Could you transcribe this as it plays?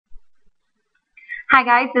Hi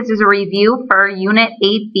guys, this is a review for Unit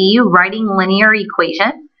 8B, Writing Linear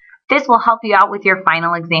Equations. This will help you out with your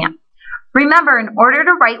final exam. Remember, in order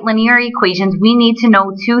to write linear equations, we need to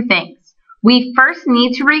know two things. We first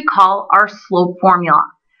need to recall our slope formula.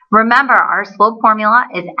 Remember, our slope formula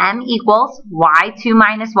is m equals y2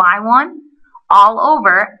 minus y1 all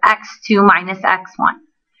over x2 minus x1.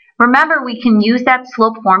 Remember, we can use that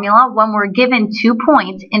slope formula when we're given 2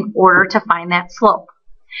 points in order to find that slope.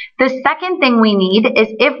 The second thing we need is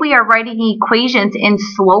if we are writing equations in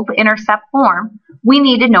slope-intercept form, we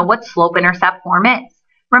need to know what slope-intercept form is.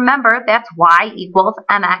 Remember, that's y equals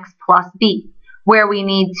mx plus b, where we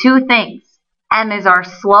need two things. M is our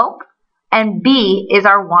slope, and b is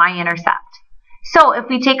our y-intercept. So if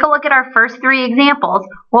we take a look at our first three examples,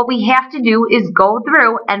 what we have to do is go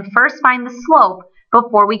through and first find the slope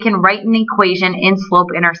before we can write an equation in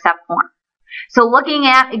slope-intercept form. So looking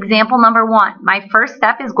at example number 1, my first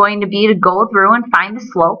step is going to be to go through and find the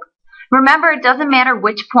slope. Remember, it doesn't matter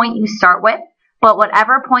which point you start with, but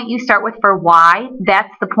whatever point you start with for y,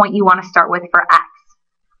 that's the point you want to start with for x.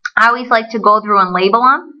 I always like to go through and label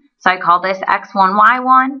them. So I call this x1,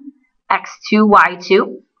 y1, x2,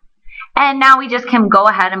 y2. And now we just can go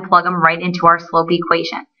ahead and plug them right into our slope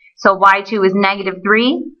equation. So y2 is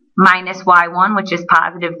 -3 minus y1, which is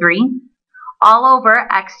 +3. All over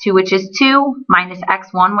x2, which is 2, minus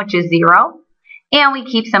x1, which is 0. And we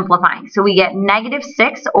keep simplifying. So we get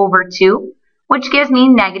 -6 over 2, which gives me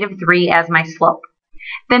 -3 as my slope.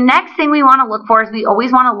 The next thing we want to look for is we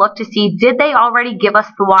always want to look to see, did they already give us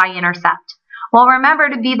the y-intercept? Well, remember,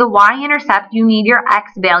 to be the y-intercept, you need your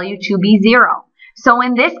x value to be 0. So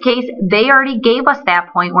in this case, they already gave us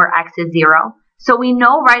that point where x is 0. So we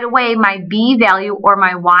know right away my b value or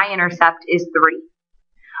my y-intercept is 3.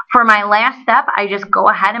 For my last step, I just go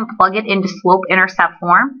ahead and plug it into slope-intercept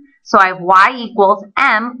form. So I have y equals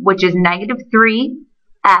m, which is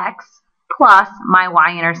 -3x, plus my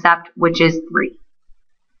y-intercept, which is 3.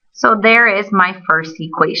 So there is my first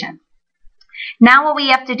equation. Now what we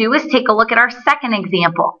have to do is take a look at our second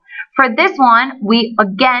example. For this one, we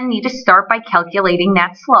again need to start by calculating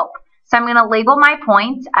that slope. So I'm going to label my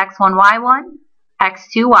points x1, y1,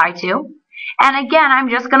 x2, y2. And again, I'm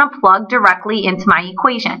just going to plug directly into my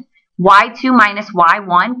equation. y2 minus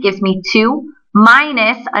y1 gives me 2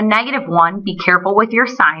 minus a -1. Be careful with your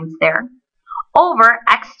signs there. Over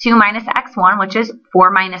x2 minus x1, which is 4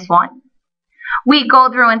 minus 1. We go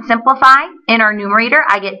through and simplify. In our numerator,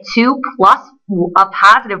 I get 2 plus a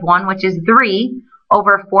 +1, which is 3,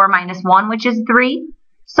 over 4 minus 1, which is 3.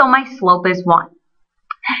 So my slope is 1.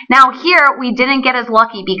 Now here, we didn't get as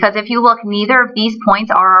lucky because if you look, neither of these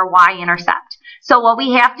points are our y-intercept. So what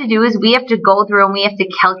we have to do is we have to go through and we have to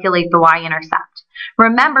calculate the y-intercept.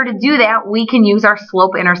 Remember, to do that, we can use our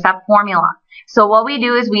slope-intercept formula. So what we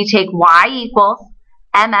do is we take y equals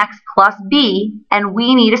mx plus b, and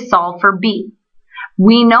we need to solve for b.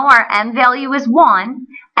 We know our m value is 1,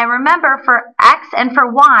 and remember, for x and for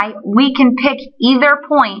y, we can pick either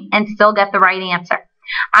point and still get the right answer.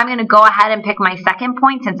 I'm going to go ahead and pick my second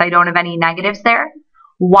point since I don't have any negatives there.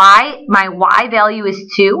 My y value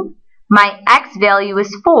is 2, my x value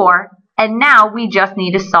is 4, and now we just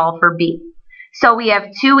need to solve for b. So we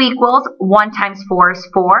have 2 equals 1 times 4 is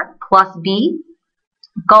 4 plus b.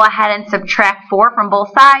 Go ahead and subtract 4 from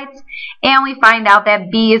both sides, and we find out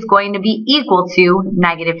that b is going to be equal to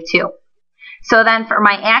 -2. So then for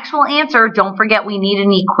my actual answer, don't forget we need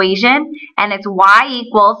an equation, and it's y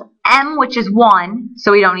equals m, which is 1,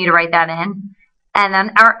 so we don't need to write that in, and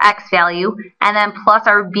then our x value, and then plus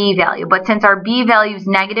our b value. But since our b value is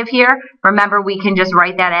negative here, remember we can just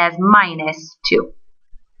write that as -2.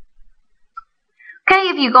 Okay,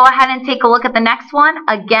 if you go ahead and take a look at the next one,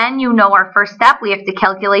 again, you know our first step. We have to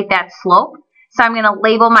calculate that slope. So I'm going to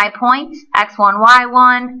label my points, x1,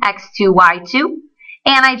 y1, x2, y2.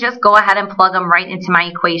 And I just go ahead and plug them right into my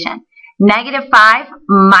equation. -5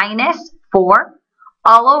 minus 4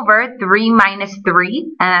 all over 3 minus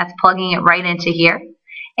 3. And that's plugging it right into here.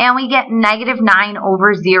 And we get -9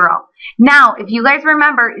 over 0. Now, if you guys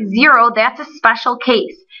remember, 0, that's a special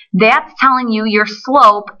case. That's telling you your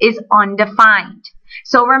slope is undefined.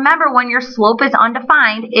 So remember, when your slope is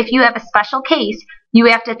undefined, if you have a special case, you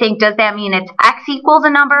have to think, does that mean it's x equals a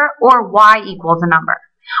number or y equals a number?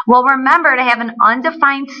 Well, remember, to have an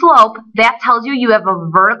undefined slope, that tells you you have a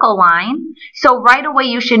vertical line. So right away,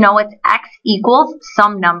 you should know it's x equals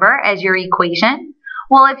some number as your equation.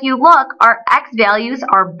 Well, if you look, our x values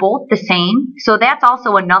are both the same. So that's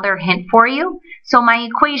also another hint for you. So my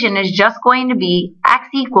equation is just going to be x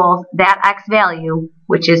equals that x value,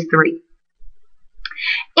 which is 3.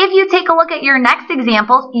 If you take a look at your next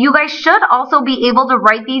examples, you guys should also be able to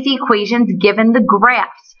write these equations given the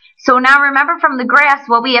graphs. So now remember from the graphs,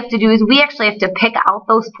 what we have to do is we actually have to pick out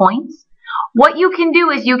those points. What you can do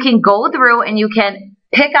is you can go through and you can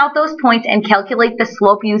pick out those points and calculate the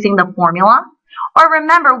slope using the formula. Or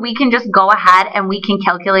remember, we can just go ahead and we can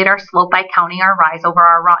calculate our slope by counting our rise over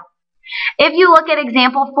our run. If you look at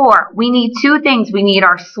example 4, we need two things. We need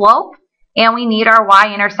our slope and we need our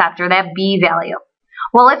y-intercept, or that b value.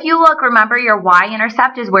 Well, if you look, remember your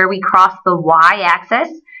y-intercept is where we cross the y-axis.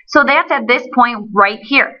 So that's at this point right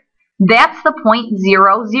here. That's the point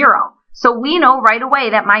 0, 0. So we know right away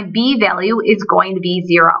that my b value is going to be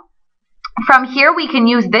 0. From here, we can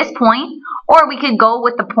use this point, or we could go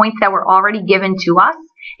with the points that were already given to us.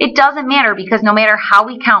 It doesn't matter because no matter how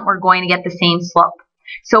we count, we're going to get the same slope.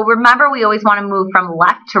 So remember, we always want to move from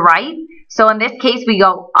left to right. So in this case, we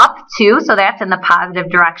go up 2, so that's in the positive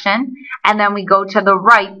direction. And then we go to the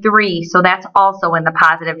right 3, so that's also in the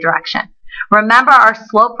positive direction. Remember, our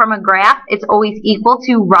slope from a graph, it's always equal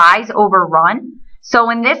to rise over run. So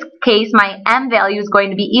in this case, my m value is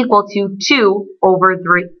going to be equal to 2 over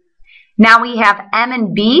 3. Now we have m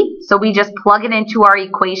and b, so we just plug it into our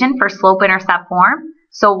equation for slope-intercept form.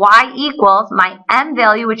 So y equals my m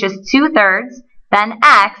value, which is 2/3, then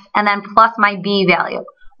x, and then plus my b value.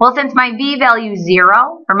 Well, since my b value is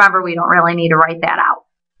 0, remember, we don't really need to write that out.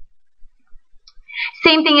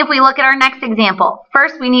 Same thing if we look at our next example.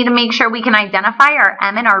 First, we need to make sure we can identify our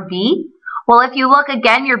m and our b. Well, if you look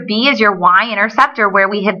again, your b is your y-intercept, or where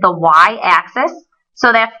we hit the y-axis.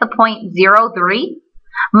 So that's the point 0, 3.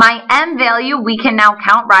 My m value, we can now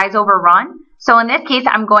count rise over run. So in this case,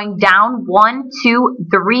 I'm going down 1, 2,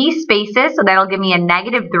 3 spaces. So that'll give me a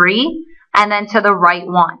 -3, and then to the right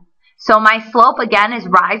 1. So my slope, again, is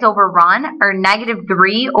rise over run, or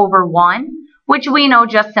 -3 over 1, which we know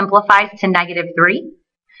just simplifies to -3.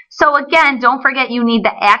 So again, don't forget you need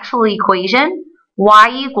the actual equation. Y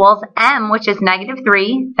equals m, which is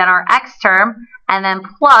 -3, then our x term, and then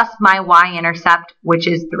plus my y-intercept, which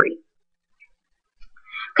is 3.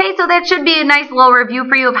 Okay, so that should be a nice little review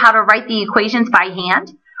for you of how to write the equations by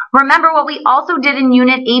hand. Remember, what we also did in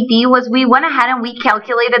Unit 8B was we went ahead and we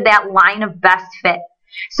calculated that line of best fit.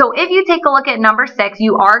 So if you take a look at number 6,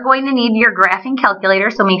 you are going to need your graphing calculator,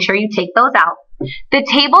 so make sure you take those out. The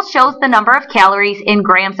table shows the number of calories in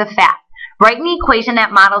grams of fat. Write an equation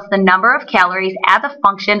that models the number of calories as a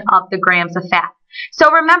function of the grams of fat.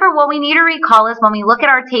 So remember, what we need to recall is when we look at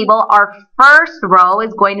our table, our first row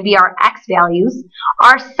is going to be our x values.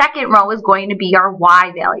 Our second row is going to be our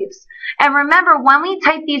y values. And remember, when we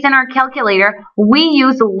type these in our calculator, we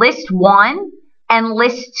use list 1 and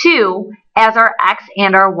list 2 as our x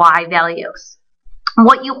and our y values.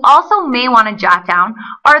 What you also may want to jot down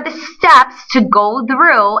are the steps to go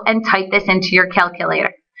through and type this into your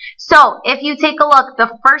calculator. So if you take a look,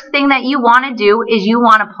 the first thing that you want to do is you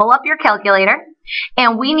want to pull up your calculator,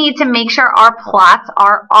 and we need to make sure our plots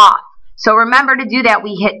are off. So remember, to do that,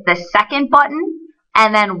 we hit the second button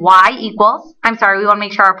and then y equals, we want to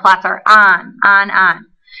make sure our plots are on.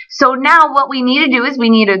 So now what we need to do is we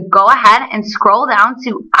need to go ahead and scroll down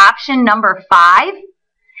to option number 5.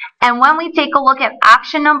 And when we take a look at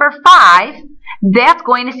option number 5, that's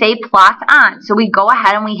going to say plots on. So we go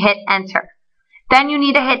ahead and we hit enter. Then you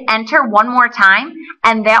need to hit enter one more time,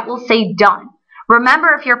 and that will say done.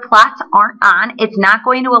 Remember, if your plots aren't on, it's not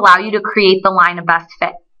going to allow you to create the line of best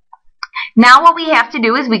fit. Now what we have to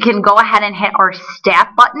do is we can go ahead and hit our stat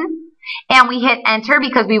button, and we hit enter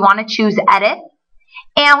because we want to choose edit,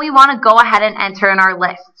 and we want to go ahead and enter in our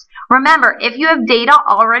lists. Remember, if you have data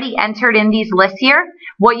already entered in these lists here,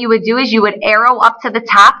 what you would do is you would arrow up to the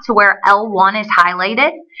top to where L1 is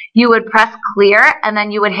highlighted. You would press clear, and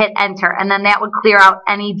then you would hit enter, and then that would clear out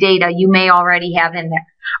any data you may already have in there.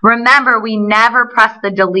 Remember, we never press the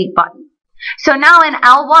delete button. So now in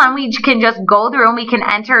L1, we can just go through and we can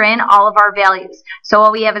enter in all of our values. So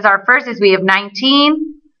what we have is our first is we have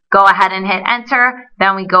 19. Go ahead and hit enter.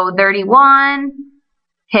 Then we go 31.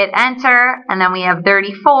 Hit enter. And then we have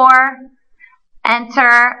 34.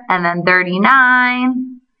 Enter. And then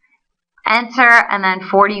 39. Enter. And then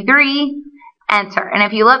 43. Enter. And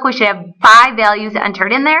if you look, we should have 5 values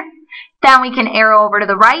entered in there. Then we can arrow over to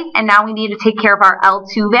the right, and now we need to take care of our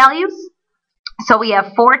L2 values. So we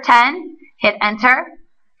have 410, hit enter,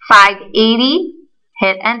 580,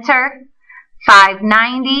 hit enter,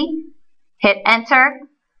 590, hit enter,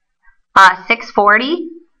 640,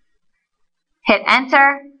 hit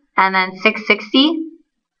enter, and then 660,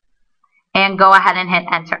 and go ahead and hit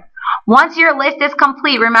enter. Once your list is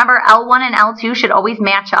complete, remember L1 and L2 should always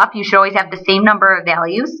match up. You should always have the same number of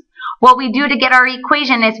values. What we do to get our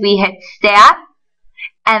equation is we hit stat,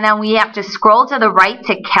 and then we have to scroll to the right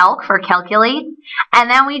to calc for calculate, and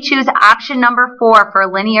then we choose option number 4 for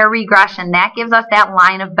linear regression. That gives us that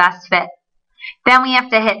line of best fit. Then we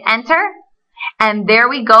have to hit enter, and there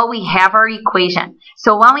we go, we have our equation.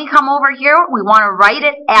 So when we come over here, we want to write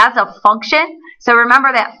it as a function. So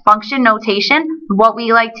remember that function notation, what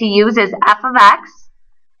we like to use is f of x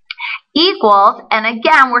equals, and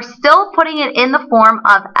again, we're still putting it in the form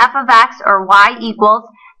of f of x or y equals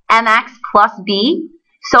mx plus b.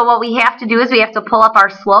 So what we have to do is we have to pull up our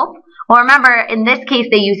slope. Well, remember, in this case,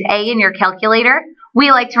 they use a in your calculator.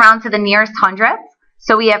 We like to round to the nearest hundredths.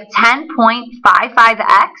 So we have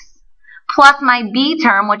 10.55x plus my b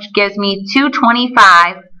term, which gives me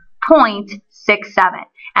 225.67.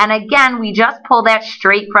 And again, we just pull that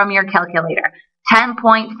straight from your calculator.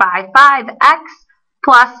 10.55x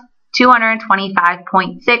plus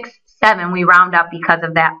 225.67. We round up because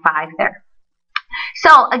of that 5 there.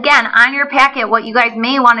 So again, on your packet, what you guys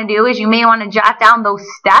may want to do is you may want to jot down those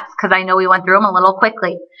steps, because I know we went through them a little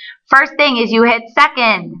quickly. First thing is you hit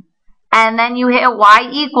second, and then you hit y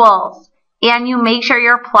equals, and you make sure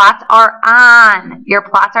your plots are on. Your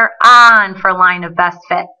plots are on for line of best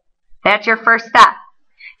fit. That's your first step.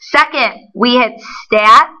 Second, we hit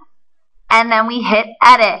stat, and then we hit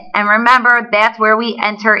edit. And remember, that's where we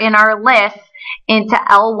enter in our list into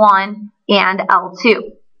L1 and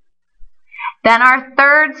L2. Then our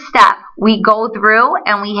third step, we go through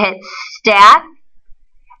and we hit stat,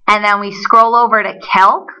 and then we scroll over to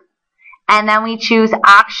calc, and then we choose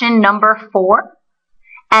option number 4,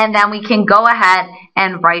 and then we can go ahead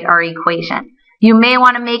and write our equation. You may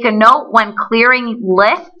want to make a note when clearing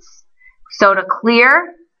lists. So to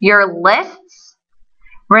clear your lists,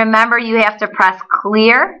 remember you have to press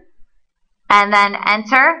clear and then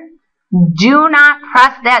enter. Do not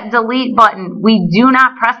press that delete button. We do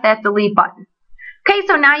not press that delete button. Okay,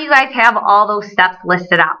 so now you guys have all those steps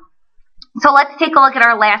listed out. So let's take a look at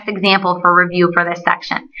our last example for review for this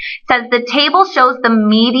section. It says the table shows the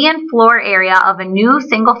median floor area of a new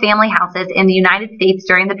single-family houses in the United States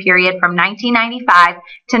during the period from 1995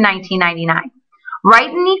 to 1999.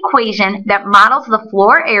 Write an equation that models the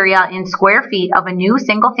floor area in square feet of a new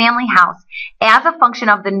single-family house as a function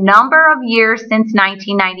of the number of years since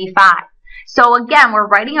 1995. So again, we're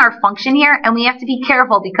writing our function here, and we have to be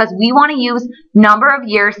careful because we want to use number of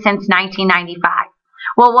years since 1995.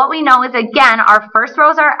 Well, what we know is, again, our first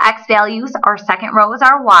rows are x values, our second row is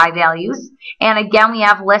our y values, and again, we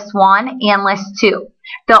have list 1 and list 2.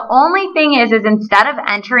 The only thing is instead of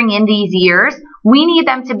entering in these years, we need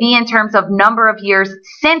them to be in terms of number of years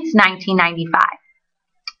since 1995.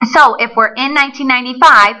 So if we're in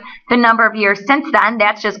 1995, the number of years since then,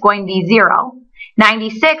 that's just going to be 0.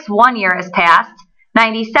 96, 1 year has passed.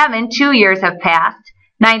 97, 2 years have passed.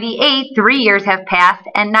 98, 3 years have passed.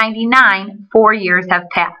 And 99, 4 years have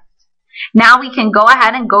passed. Now we can go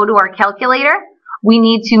ahead and go to our calculator. We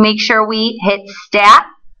need to make sure we hit stat,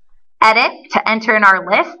 edit to enter in our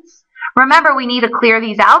lists. Remember, we need to clear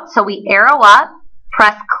these out, so we arrow up,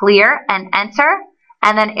 press clear and enter,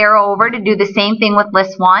 and then arrow over to do the same thing with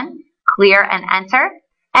list 1, clear and enter.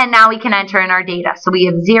 And now we can enter in our data. So we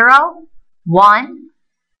have 0, 1,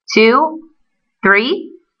 2, 3.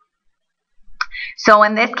 So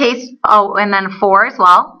in this case, oh, and then 4 as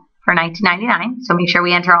well for 1999. So make sure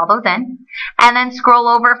we enter all those in. And then scroll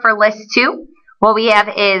over for list 2. What we have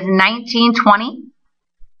is 1920.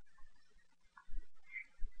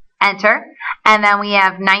 Enter. And then we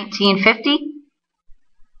have 1950.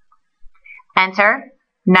 Enter.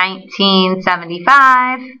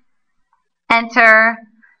 1975. Enter.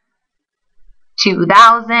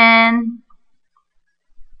 2000.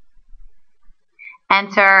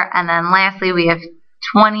 Enter, and then lastly we have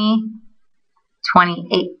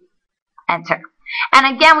 2028. Enter.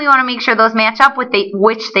 And again, we want to make sure those match up with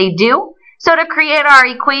which they do. So to create our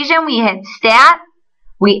equation, we hit stat,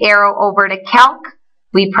 we arrow over to calc,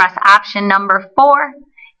 we press option number 4,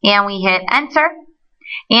 and we hit enter.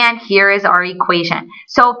 And here is our equation.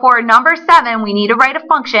 So for number 7, we need to write a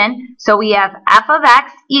function. So we have f of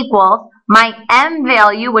x equals my m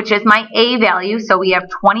value, which is my a value, so we have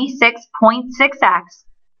 26.6x,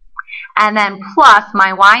 and then plus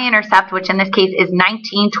my y-intercept, which in this case is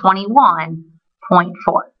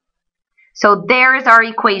 1921.4. So there is our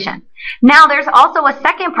equation. Now there's also a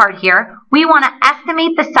second part here. We want to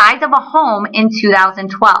estimate the size of a home in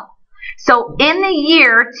 2012. So in the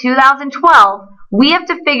year 2012, we have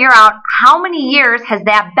to figure out how many years has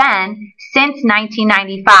that been since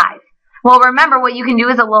 1995. Well, remember, what you can do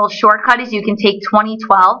as a little shortcut is you can take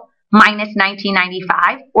 2012 minus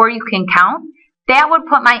 1995, or you can count. That would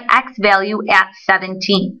put my x value at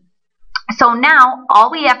 17. So now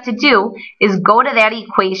all we have to do is go to that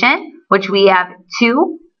equation, which we have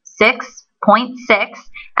 2, 6.6,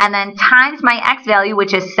 and then times my x value,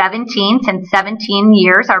 which is 17, since 17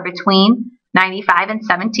 years are between 95 and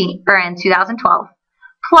 2012,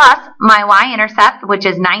 plus my y-intercept, which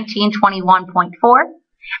is 1921.4.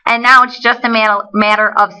 And now it's just a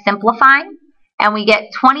matter of simplifying, and we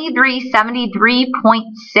get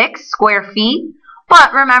 2373.6 square feet.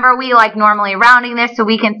 But remember, we like normally rounding this, so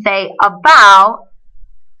we can say about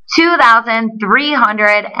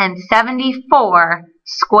 2,374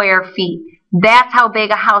 square feet. That's how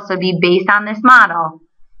big a house would be based on this model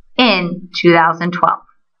in 2012.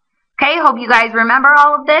 Okay, hope you guys remember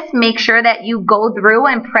all of this. Make sure that you go through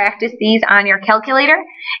and practice these on your calculator,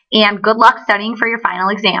 and good luck studying for your final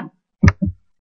exam.